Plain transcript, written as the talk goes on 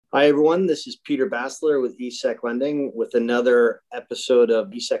Hi, everyone. This is Peter Bassler with eSec Lending with another episode of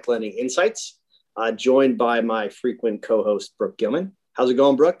eSec Lending Insights, joined by my frequent co-host, Brooke Gilman. How's it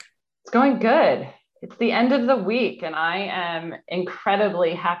going, Brooke? It's going good. It's the end of the week, and I am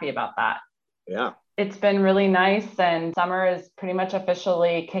incredibly happy about that. Yeah. It's been really nice, and summer is pretty much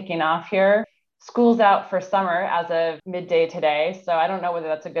officially kicking off here. School's out for summer as of midday today, so I don't know whether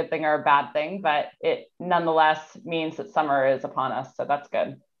that's a good thing or a bad thing, but it nonetheless means that summer is upon us, so that's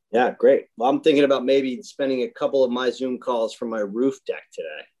good. Yeah, great. Well, I'm thinking about maybe spending a couple of my Zoom calls from my roof deck today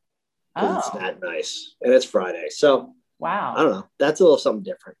because it's that nice, and it's Friday. So, wow. I don't know. That's a little something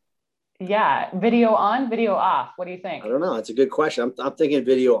different. Yeah. Video on, video off. What do you think? I don't know. It's a good question. I'm thinking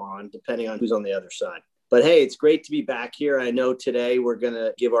video on, depending on who's on the other side. But hey, it's great to be back here. I know today we're going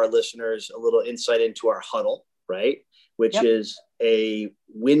to give our listeners a little insight into our huddle, right? Which is a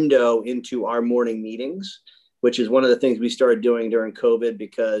window into our morning meetings, which is one of the things we started doing during COVID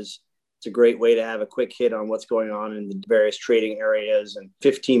because it's a great way to have a quick hit on what's going on in the various trading areas. And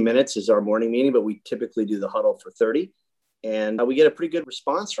 15 minutes is our morning meeting, but we typically do the huddle for 30. And we get a pretty good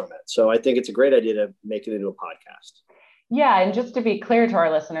response from it. So I think it's a great idea to make it into a podcast. Yeah. And just to be clear to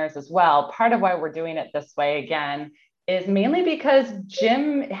our listeners as well, part of why we're doing it this way again is mainly because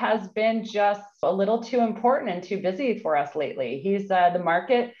Jim has been just a little too important and too busy for us lately. He's the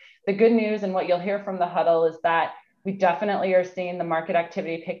market. The good news and what you'll hear from the huddle is that we definitely are seeing the market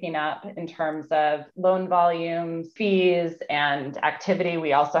activity picking up in terms of loan volumes, fees, and activity.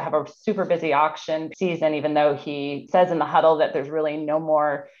 We also have a super busy auction season, even though he says in the huddle that there's really no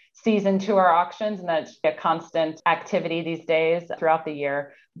more season to our auctions and that's a constant activity these days throughout the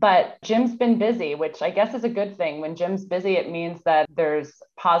year. But Jim's been busy, which I guess is a good thing. When Jim's busy, it means that there's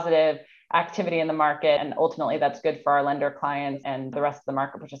positive activity in the market. And ultimately, that's good for our lender clients and the rest of the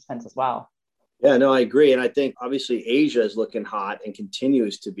market participants as well. Yeah, no, I agree. And I think obviously Asia is looking hot and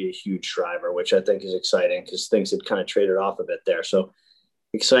continues to be a huge driver, which I think is exciting because things had kind of traded off a bit there. So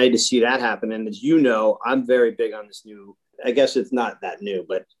excited to see that happen. And as you know, I'm very big on this new, I guess it's not that new,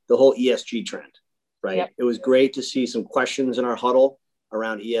 but the whole ESG trend, right? Yep. It was great to see some questions in our huddle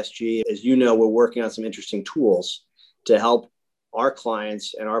around ESG. As you know, we're working on some interesting tools to help our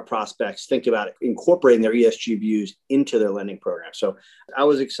clients and our prospects think about incorporating their ESG views into their lending program. So I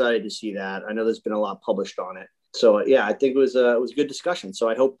was excited to see that. I know there's been a lot published on it. So yeah, I think it was a good discussion. So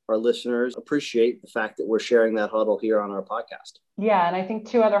I hope our listeners appreciate the fact that we're sharing that huddle here on our podcast. Yeah, and I think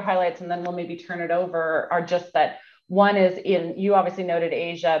two other highlights, and then we'll maybe turn it over, are just that one is you obviously noted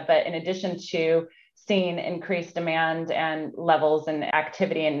Asia, but in addition to seeing increased demand and levels and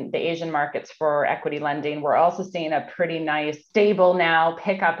activity in the Asian markets for equity lending, we're also seeing a pretty nice stable now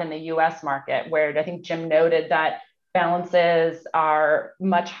pickup in the US market, where I think Jim noted that balances are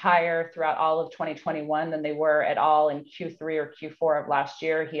much higher throughout all of 2021 than they were at all in Q3 or Q4 of last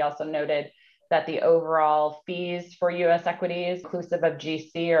year. He also noted that the overall fees for US equities, inclusive of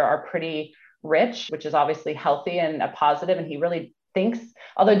GC, are pretty rich, which is obviously healthy and a positive. And he really thinks,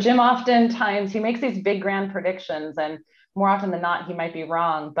 although Jim oftentimes, he makes these big grand predictions and more often than not, he might be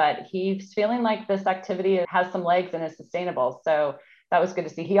wrong, but he's feeling like this activity has some legs and is sustainable. So that was good to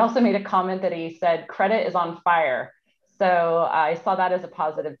see. He also made a comment that he said, credit is on fire. So I saw that as a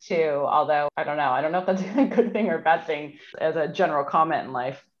positive too, although I don't know if that's a good thing or a bad thing as a general comment in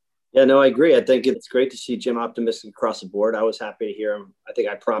life. Yeah, no, I agree. I think it's great to see Jim optimistic across the board. I was happy to hear him. I think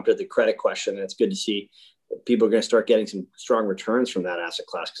I prompted the credit question, and it's good to see people are going to start getting some strong returns from that asset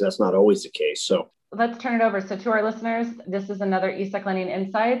class because that's not always the case. So let's turn it over. So to our listeners, this is another eSec Lending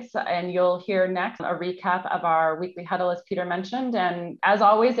Insights, and you'll hear next a recap of our weekly huddle, as Peter mentioned. And as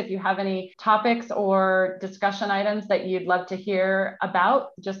always, if you have any topics or discussion items that you'd love to hear about,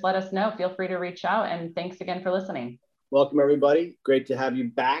 just let us know. Feel free to reach out. And thanks again for listening. Welcome, everybody. Great to have you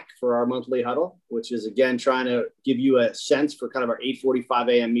back for our monthly huddle, which is, again, trying to give you a sense for kind of our 8:45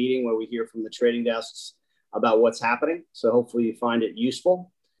 a.m. meeting where we hear from the trading desks about what's happening. So hopefully you find it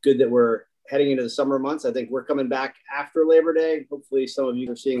useful. Good that we're heading into the summer months. I think we're coming back after Labor Day. Hopefully some of you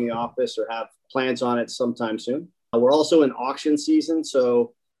are seeing the office or have plans on it sometime soon. We're also in auction season.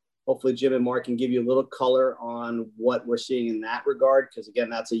 So hopefully Jim and Mark can give you a little color on what we're seeing in that regard. Because again,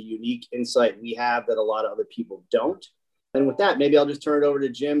 that's a unique insight we have that a lot of other people don't. And with that, maybe I'll just turn it over to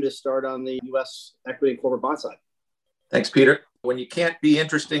Jim to start on the U.S. equity and corporate bond side. Thanks, Peter. When you can't be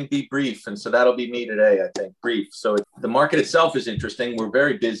interesting, be brief. And so that'll be me today, I think, brief. So the market itself is interesting. We're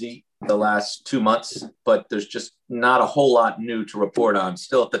very busy the last 2 months, but there's just not a whole lot new to report on.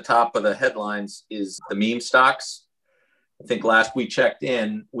 Still at the top of the headlines is the meme stocks. I think last we checked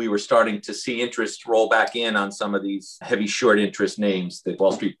in, we were starting to see interest roll back in on some of these heavy short interest names, the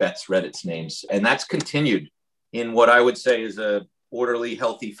Wall Street Bets, Reddit's names. And that's continued in what I would say is a orderly,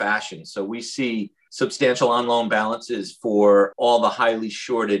 healthy fashion. So we see substantial on-loan balances for all the highly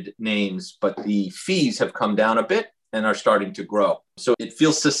shorted names, but the fees have come down a bit and are starting to grow. So it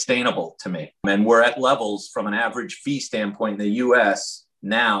feels sustainable to me. And we're at levels from an average fee standpoint in the US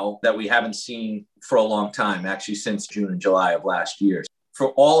now that we haven't seen for a long time, actually since June and July of last year.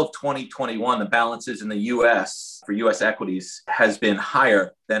 For all of 2021, the balances in the US for US equities has been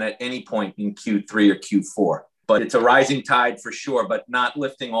higher than at any point in Q3 or Q4. But it's a rising tide for sure, but not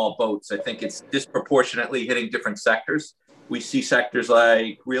lifting all boats. I think it's disproportionately hitting different sectors. We see sectors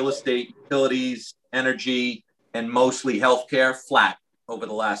like real estate, utilities, energy, and mostly healthcare flat over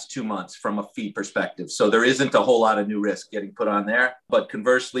the last 2 months from a fee perspective. So there isn't a whole lot of new risk getting put on there. But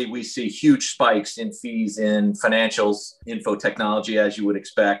conversely, we see huge spikes in fees in financials, info technology, as you would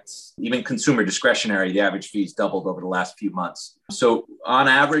expect. Even consumer discretionary, the average fees doubled over the last few months. So on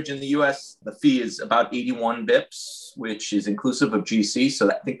average in the US, the fee is about 81 bips, which is inclusive of GC. So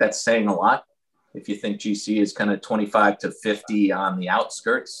I think that's saying a lot. If you think GC is kind of 25 to 50 on the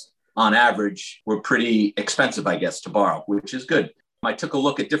outskirts, on average, we're pretty expensive, I guess, to borrow, which is good. I took a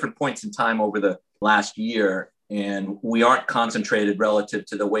look at different points in time over the last year, and we aren't concentrated relative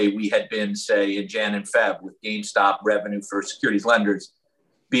to the way we had been, say, in Jan and Feb, with GameStop revenue for securities lenders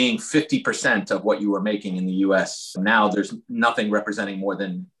being 50% of what you were making in the US. Now there's nothing representing more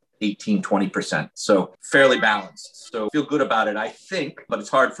than 18, 20%. So fairly balanced. So feel good about it, I think, but it's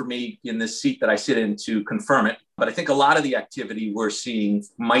hard for me in this seat that I sit in to confirm it. But I think a lot of the activity we're seeing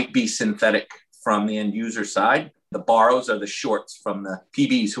might be synthetic from the end user side. The borrows are the shorts from the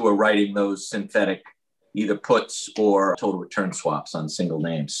PBs who are writing those synthetic either puts or total return swaps on single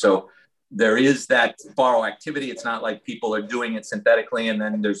names. So there is that borrow activity. It's not like people are doing it synthetically and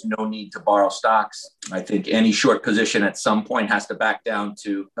then there's no need to borrow stocks. I think any short position at some point has to back down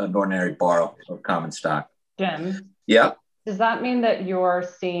to an ordinary borrow of common stock. Jim? Yeah. Does that mean that you're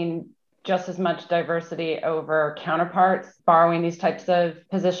seeing just as much diversity over counterparts borrowing these types of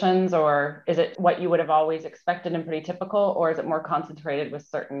positions, or is it what you would have always expected and pretty typical, or is it more concentrated with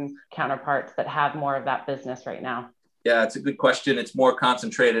certain counterparts that have more of that business right now? Yeah, it's a good question. It's more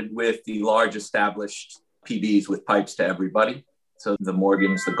concentrated with the large established PBs with pipes to everybody. So the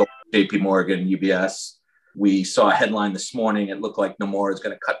Morgans, the JP Morgan, UBS. We saw a headline this morning. It looked like Nomura is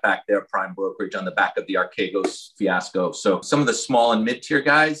going to cut back their prime brokerage on the back of the Archegos fiasco. So some of the small and mid-tier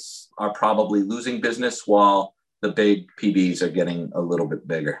guys are probably losing business while the big PBs are getting a little bit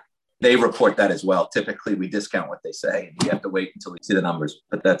bigger. They report that as well. Typically, we discount what they say, and you have to wait until you see the numbers.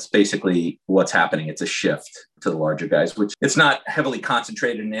 But that's basically what's happening. It's a shift to the larger guys, which it's not heavily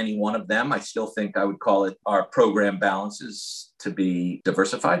concentrated in any one of them. I still think I would call it our program balances to be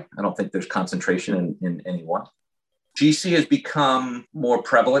diversified. I don't think there's concentration in any one. GC has become more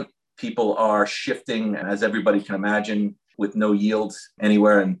prevalent. People are shifting, as everybody can imagine, with no yield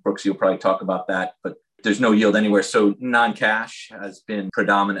anywhere. And Brooks, you'll probably talk about that, but there's no yield anywhere. So non-cash has been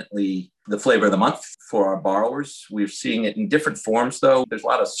predominantly the flavor of the month for our borrowers. We're seeing it in different forms, though. There's a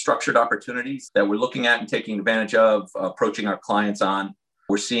lot of structured opportunities that we're looking at and taking advantage of, approaching our clients on.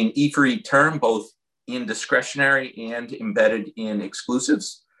 We're seeing E for E term, both in discretionary and embedded in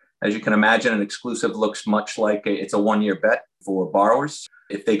exclusives. As you can imagine, an exclusive looks much like it's a one-year bet for borrowers.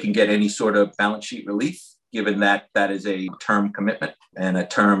 If they can get any sort of balance sheet relief, given that that is a term commitment and a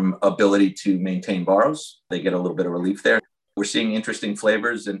term ability to maintain borrows, they get a little bit of relief there. We're seeing interesting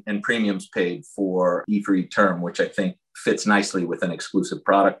flavors and premiums paid for E for E term, which I think fits nicely with an exclusive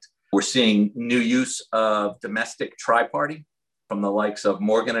product. We're seeing new use of domestic tri-party from the likes of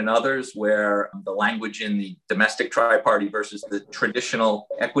Morgan and others, where the language in the domestic tri-party versus the traditional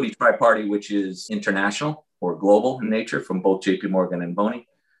equity tri-party, which is international or global in nature from both JP Morgan and Boney.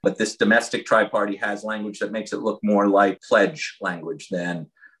 But this domestic tri-party has language that makes it look more like pledge language than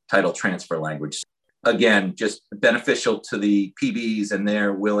title transfer language. Again, just beneficial to the PBs, and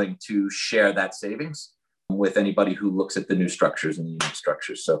they're willing to share that savings with anybody who looks at the new structures and the unique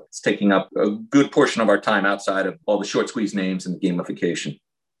structures. So it's taking up a good portion of our time outside of all the short squeeze names and the gamification.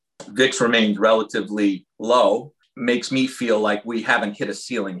 VIX remains relatively low. Makes me feel like we haven't hit a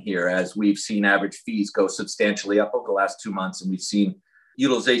ceiling here, as we've seen average fees go substantially up over the last 2 months, and we've seen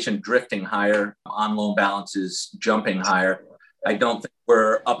utilization drifting higher, on loan balances jumping higher. I don't think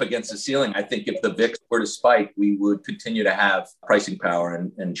we're up against the ceiling. I think if the VIX were to spike, we would continue to have pricing power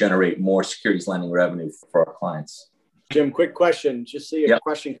and generate more securities lending revenue for our clients. Jim, quick question. Just see a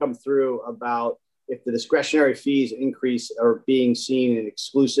question come through about if the discretionary fees increase are being seen in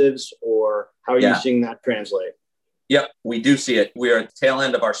exclusives, or how are you seeing that translate? Yep, we do see it. We are at the tail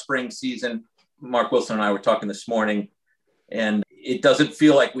end of our spring season. Mark Wilson and I were talking this morning, and it doesn't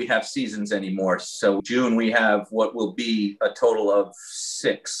feel like we have seasons anymore. So June, we have what will be a total of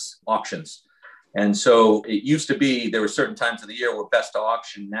 6 auctions. And so it used to be there were certain times of the year where best to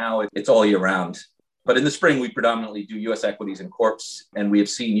auction. Now it's all year round. But in the spring, we predominantly do U.S. equities and corps, and we have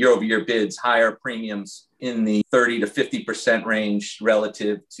seen year-over-year bids, higher premiums in the 30 to 50% range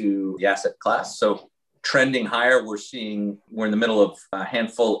relative to the asset class. So trending higher, we're in the middle of a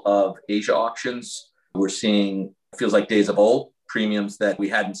handful of Asia auctions. We're seeing, feels like days of old, premiums that we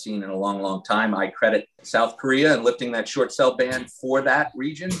hadn't seen in a long, long time. I credit South Korea and lifting that short sell ban for that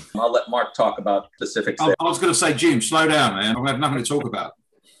region. I'll let Mark talk about specifics there. I was going to say, Jim, slow down, man. I have nothing to talk about.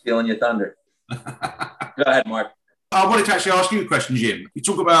 Stealing your thunder. Go ahead, Mark. I wanted to actually ask you a question, Jim. You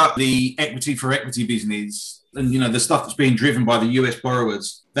talk about the equity for equity business and, the stuff that's being driven by the US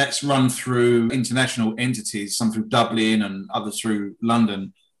borrowers. That's run through international entities, some through Dublin and others through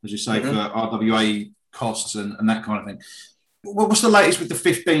London, as you say, for RWA costs and that kind of thing. What's the latest with the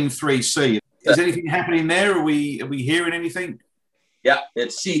 15.3C? Is anything happening there? Are we hearing anything? Yeah,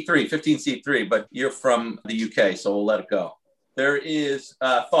 it's C3, 15C3, but you're from the UK, so we'll let it go. There is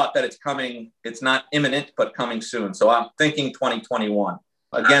thought that it's coming. It's not imminent, but coming soon. So I'm thinking 2021.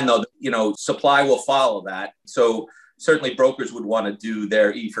 Again, though, supply will follow that. So certainly brokers would want to do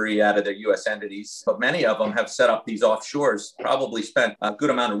their E for E out of their U.S. entities, but many of them have set up these offshores, probably spent a good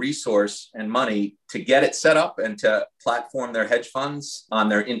amount of resource and money to get it set up and to platform their hedge funds on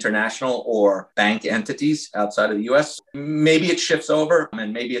their international or bank entities outside of the U.S. Maybe it shifts over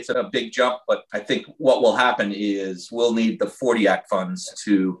and maybe it's a big jump, but I think what will happen is we'll need the 40 Act funds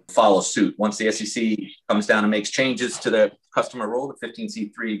to follow suit. Once the SEC comes down and makes changes to the customer rule, the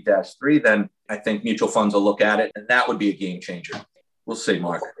 15C3-3, then I think mutual funds will look at it, and that would be a game changer. We'll see,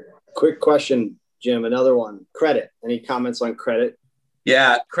 Mark. Quick question, Jim, another one. Credit. Any comments on credit?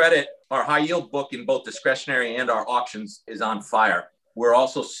 Yeah, credit. Our high yield book in both discretionary and our auctions is on fire. We're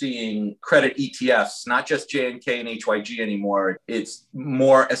also seeing credit ETFs, not just JNK and HYG anymore. It's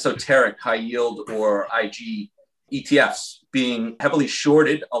more esoteric high yield or IG ETFs being heavily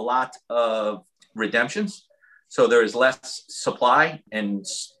shorted, a lot of redemptions. So there is less supply and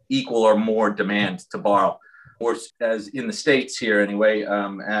equal or more demand to borrow. Or as in the States here anyway,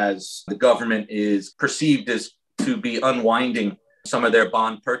 as the government is perceived as to be unwinding some of their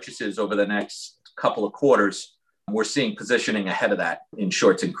bond purchases over the next couple of quarters, we're seeing positioning ahead of that in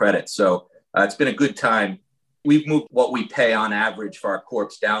shorts and credit. So it's been a good time. We've moved what we pay on average for our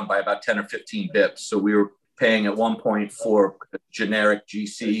corps down by about 10 or 15 bips. So we were paying at one point for generic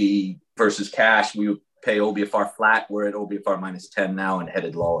GC versus cash. We would pay OBFR flat. We're at OBFR minus 10 now and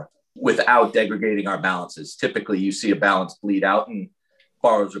headed lower without degrading our balances. Typically, you see a balance bleed out and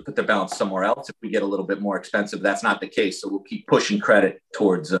borrowers will put their balance somewhere else. If we get a little bit more expensive, that's not the case. So we'll keep pushing credit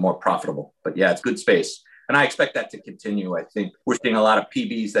towards more profitable. But yeah, it's good space. And I expect that to continue. I think we're seeing a lot of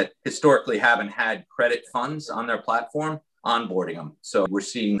PBs that historically haven't had credit funds on their platform, onboarding them. So we're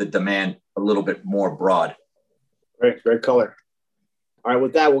seeing the demand a little bit more broad. Great color. All right,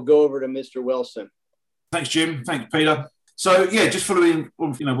 with that, we'll go over to Mr. Wilson. Thanks, Jim. Thanks, Peter. So, yeah, just following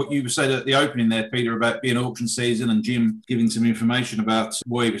what you said at the opening there, Peter, about being auction season and Jim giving some information about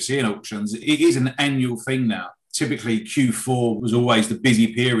why we're seeing auctions. It is an annual thing now. Typically, Q4 was always the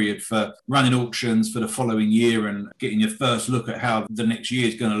busy period for running auctions for the following year and getting your first look at how the next year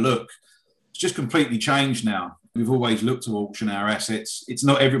is going to look. It's just completely changed now. We've always looked to auction our assets. It's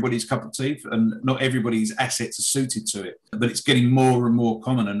not everybody's cup of tea and not everybody's assets are suited to it, but it's getting more and more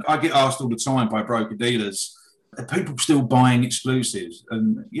common. And I get asked all the time by broker dealers, are people still buying exclusives?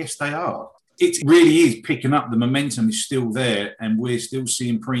 And yes, they are. It really is picking up. The momentum is still there and we're still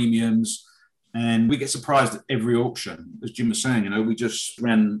seeing premiums and we get surprised at every auction. As Jim was saying, we just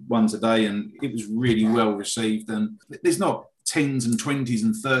ran one today and it was really well received. And there's not 10s and 20s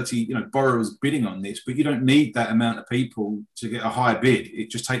and 30, borrowers bidding on this, but you don't need that amount of people to get a high bid. It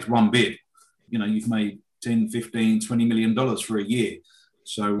just takes one bid. You've made 10, 15, $20 million for a year.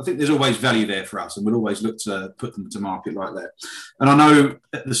 So I think there's always value there for us and we'll always look to put them to market like that. And I know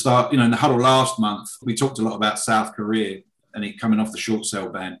at the start, in the huddle last month, we talked a lot about South Korea and it coming off the short sell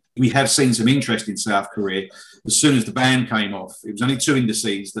ban. We have seen some interest in South Korea. As soon as the ban came off, it was only 2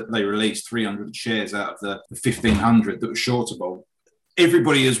 indices that they released 300 shares out of the 1,500 that were shortable.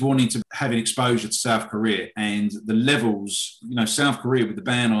 Everybody is wanting to have an exposure to South Korea and the levels, South Korea with the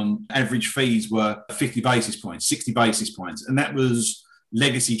ban on average fees were 50 basis points, 60 basis points. And that was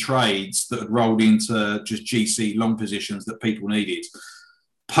legacy trades that had rolled into just GC long positions that people needed.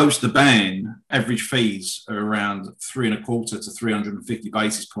 Post the ban, average fees are around 3.25 to 350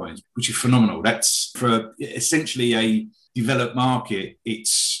 basis points, which is phenomenal. That's for essentially a developed market.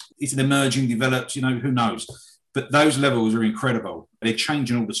 It's an emerging, developed, who knows. But those levels are incredible. They're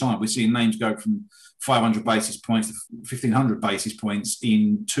changing all the time. We're seeing names go from 500 basis points to 1,500 basis points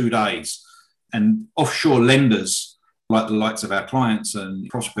in 2 days. And offshore lenders, like the likes of our clients and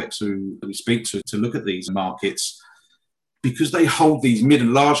prospects who we speak to look at these markets, because they hold these mid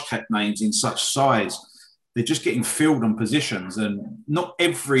and large cap names in such size, they're just getting filled on positions. And not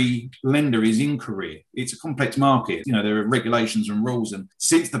every lender is in Korea. It's a complex market. You know, there are regulations and rules. And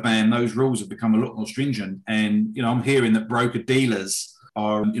since the ban, those rules have become a lot more stringent. And, you know, I'm hearing that broker dealers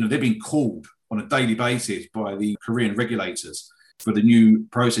are, you know, they're being called on a daily basis by the Korean regulators for the new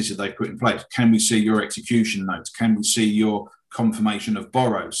processes they've put in place. Can we see your execution notes? Can we see your confirmation of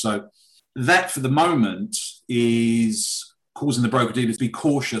borrow? So that for the moment is causing the broker dealers to be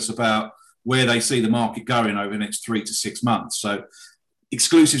cautious about where they see the market going over the next 3 to 6 months. So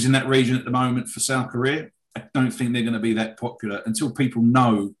exclusives in that region at the moment for South Korea, I don't think they're going to be that popular until people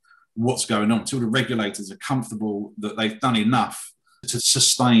know what's going on, until the regulators are comfortable that they've done enough to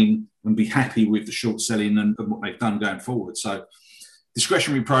sustain and be happy with the short selling and what they've done going forward. So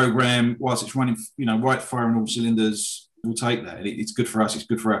discretionary program, whilst it's running, you know, right firing all cylinders, we'll take that. It's good for us. It's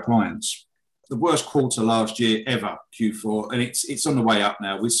good for our clients. The worst quarter last year ever, Q4, and it's on the way up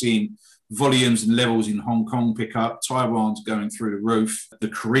now. We're seeing volumes and levels in Hong Kong pick up. Taiwan's going through the roof. The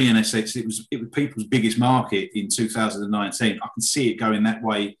Korean eSec, it was people's biggest market in 2019. I can see it going that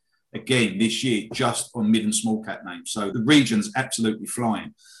way again this year, just on mid and small cap names. So the region's absolutely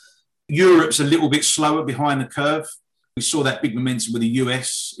flying. Europe's a little bit slower behind the curve. We saw that big momentum with the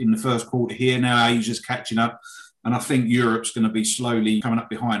US in the first quarter here. Now Asia's catching up. And I think Europe's going to be slowly coming up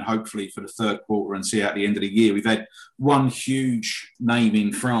behind, hopefully, for the third quarter and see out the end of the year. We've had one huge name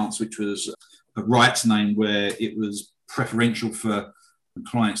in France, which was a rights name where it was preferential for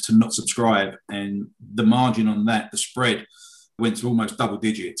clients to not subscribe. And the margin on that, the spread, went to almost double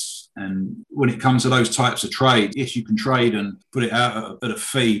digits. And when it comes to those types of trade, yes, you can trade and put it out at a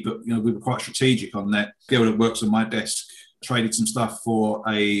fee, but you know, we were quite strategic on that. The girl that works on my desk traded some stuff for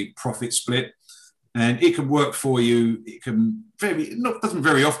a profit split. And it can work for you. It can doesn't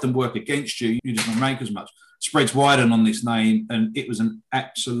very often work against you. You just don't make as much. Spreads widen on this name, and it was an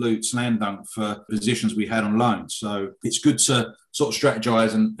absolute slam dunk for positions we had on loans. So it's good to sort of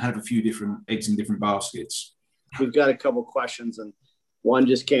strategize and have a few different eggs in different baskets. We've got a couple questions, and one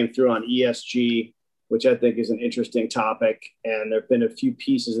just came through on ESG, which I think is an interesting topic. And there have been a few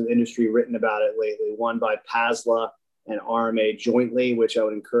pieces of industry written about it lately, one by PASLA and RMA jointly, which I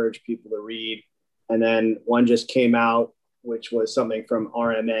would encourage people to read. And then one just came out, which was something from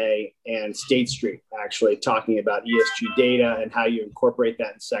RMA and State Street, actually talking about ESG data and how you incorporate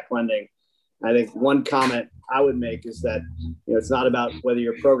that in sec lending. I think one comment I would make is that, you know, it's not about whether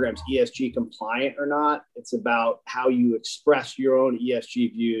your program's ESG compliant or not. It's about how you express your own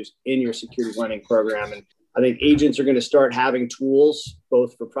ESG views in your securities lending program. And I think agents are going to start having tools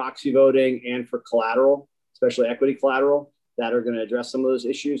both for proxy voting and for collateral, especially equity collateral, that are going to address some of those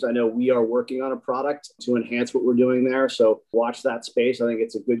issues. I know we are working on a product to enhance what we're doing there. So watch that space. I think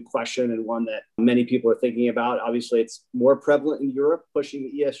it's a good question and one that many people are thinking about. Obviously, it's more prevalent in Europe, pushing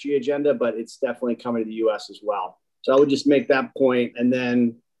the ESG agenda, but it's definitely coming to the US as well. So I would just make that point. And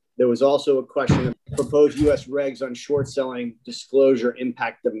then there was also a question of proposed US regs on short selling disclosure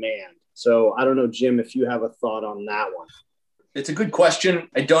impact demand. So I don't know, Jim, if you have a thought on that one. It's a good question.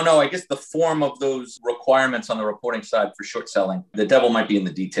 I don't know. I guess the form of those requirements on the reporting side for short selling, the devil might be in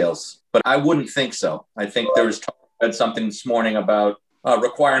the details, but I wouldn't think so. I think there was something this morning about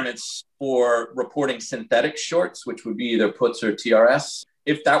requirements for reporting synthetic shorts, which would be either puts or TRS.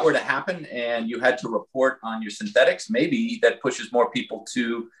 If that were to happen and you had to report on your synthetics, maybe that pushes more people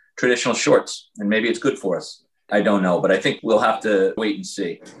to traditional shorts, and maybe it's good for us. I don't know, but I think we'll have to wait and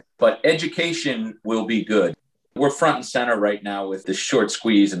see. But education will be good. We're front and center right now with the short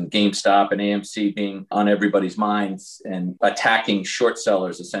squeeze and GameStop and AMC being on everybody's minds and attacking short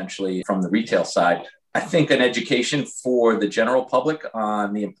sellers essentially from the retail side. I think an education for the general public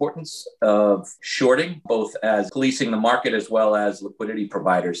on the importance of shorting, both as policing the market as well as liquidity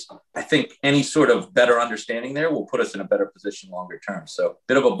providers. I think any sort of better understanding there will put us in a better position longer term. So a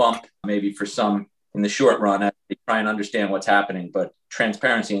bit of a bump maybe for some in the short run as we try and understand what's happening, but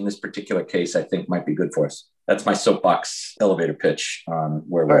transparency in this particular case, I think might be good for us. That's my soapbox elevator pitch on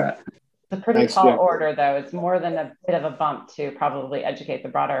where we're at. It's a pretty tall order, though. It's more than a bit of a bump to probably educate the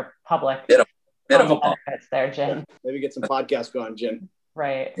broader public. Bit of a bump. It's there, Jim. Maybe get some podcasts going, Jim.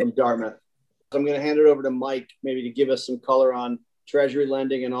 Right. From Dartmouth. So I'm going to hand it over to Mike, maybe to give us some color on treasury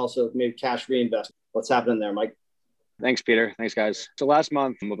lending and also maybe cash reinvestment. What's happening there, Mike? Thanks, Peter. Thanks, guys. So last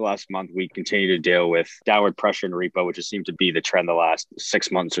month, we continue to deal with downward pressure in repo, which has seemed to be the trend the last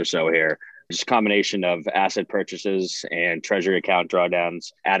 6 months or so here. Just a combination of asset purchases and treasury account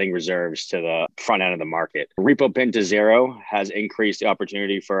drawdowns, adding reserves to the front end of the market. Repo pin to zero has increased the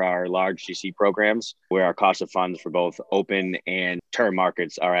opportunity for our large GC programs, where our cost of funds for both open and term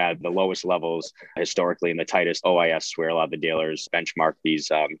markets are at the lowest levels historically, in the tightest OIS, where a lot of the dealers benchmark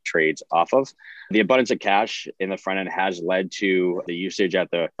these trades off of. The abundance of cash in the front end has led to the usage at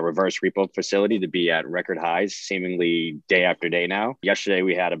the reverse repo facility to be at record highs, seemingly day after day now. Yesterday,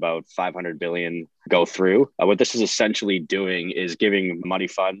 we had about 500 billion go through. What this is essentially doing is giving money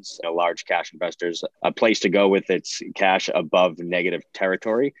funds, large cash investors, a place to go with its cash above negative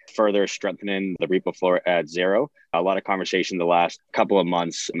territory, further strengthening the repo floor at zero. A lot of conversation the last couple of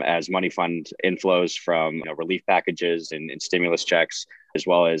months as money fund inflows from relief packages and stimulus checks, as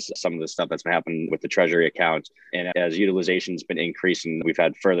well as some of the stuff that's been happening with the treasury account. And as utilization's been increasing, we've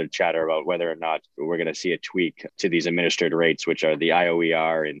had further chatter about whether or not we're going to see a tweak to these administered rates, which are the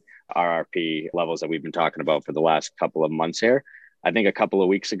IOER and RRP levels that we've been talking about for the last couple of months here. I think a couple of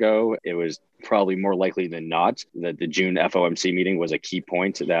weeks ago, it was probably more likely than not that the June FOMC meeting was a key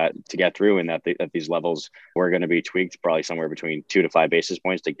point to get through, and that these levels were going to be tweaked probably somewhere between 2 to 5 basis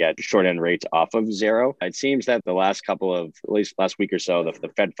points to get short end rates off of zero. It seems that the last couple of, at least last week or so, the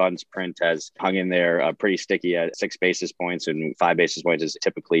Fed funds print has hung in there pretty sticky at 6 basis points, and 5 basis points is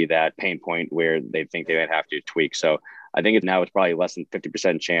typically that pain point where they think they might have to tweak. So I think now it's probably less than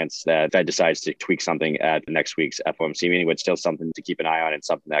 50% chance that Fed decides to tweak something at next week's FOMC meeting, but still something to keep an eye on and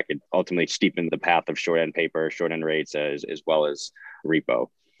something that could ultimately steepen the path of short end paper, short end rates, as well as repo.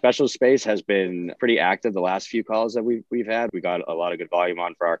 Special space has been pretty active the last few calls that we've had. We got a lot of good volume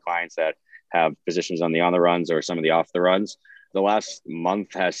on for our clients that have positions on the runs or some of the off the runs. The last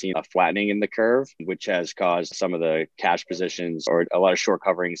month has seen a flattening in the curve, which has caused some of the cash positions or a lot of short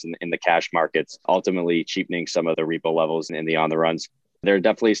coverings in the cash markets, ultimately cheapening some of the repo levels in the on the runs. There are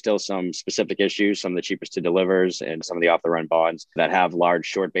definitely still some specific issues, some of the cheapest to delivers and some of the off the run bonds that have large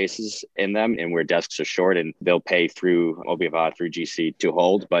short bases in them, and where desks are short and they'll pay through OBVA, through GC to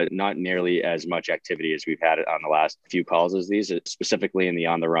hold, but not nearly as much activity as we've had on the last few calls as these, specifically in the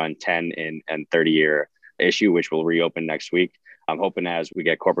on the run 10 and 30 year issue, which will reopen next week. I'm hoping as we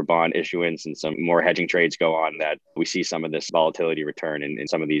get corporate bond issuance and some more hedging trades go on, that we see some of this volatility return and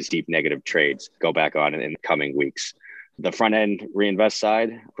some of these deep negative trades go back on in the coming weeks. The front end reinvest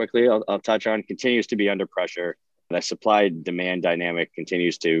side, quickly, I'll touch on, continues to be under pressure. The supply demand dynamic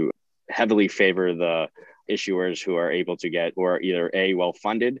continues to heavily favor the issuers who are able to get, who are either A, well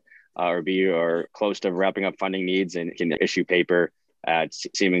funded, or B, are close to wrapping up funding needs and can issue paper at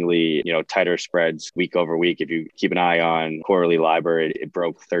seemingly tighter spreads week over week. If you keep an eye on quarterly LIBOR, it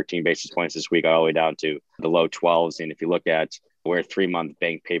broke 13 basis points this week all the way down to the low 12s. And if you look at where 3-month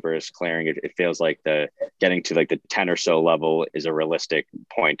bank paper is clearing, it feels like getting to the 10 or so level is a realistic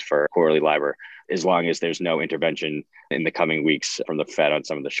point for quarterly LIBOR, as long as there's no intervention in the coming weeks from the Fed on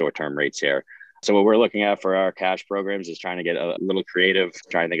some of the short-term rates here. So what we're looking at for our cash programs is trying to get a little creative,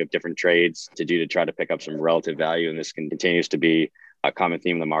 trying to think of different trades to try to pick up some relative value. And this continues to be a common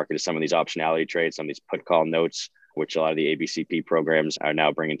theme in the market, is some of these optionality trades, some of these put call notes, which a lot of the ABCP programs are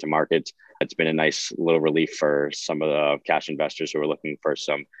now bringing to market. It's been a nice little relief for some of the cash investors who are looking for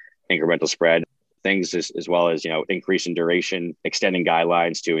some incremental spread. Things as well as, increase in duration, extending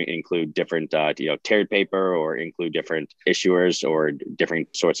guidelines to include different, tiered paper or include different issuers or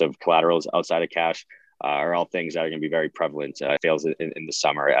different sorts of collaterals outside of cash are all things that are going to be very prevalent fails in the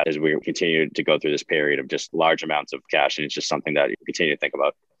summer as we continue to go through this period of just large amounts of cash. And it's just something that you continue to think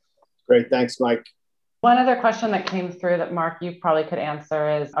about. Great. Thanks, Mike. One other question that came through that, Mark, you probably could answer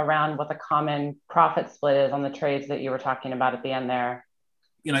is around what the common profit split is on the trades that you were talking about at the end there.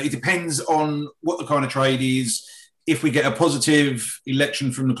 It depends on what the kind of trade is. If we get a positive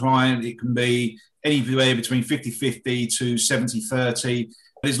election from the client, it can be anywhere between 50-50 to 70-30.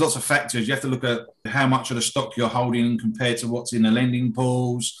 There's lots of factors. You have to look at how much of the stock you're holding compared to what's in the lending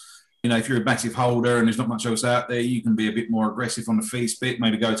pools. If you're a massive holder and there's not much else out there, you can be a bit more aggressive on the fee split,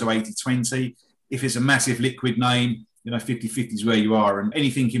 maybe go to 80-20. If it's a massive liquid name, 50-50 is where you are, and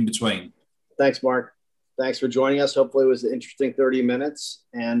anything in between. Thanks, Mark. Thanks for joining us. Hopefully it was an interesting 30 minutes,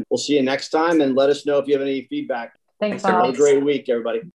 and we'll see you next time, and let us know if you have any feedback. Thanks, Have a great week, everybody.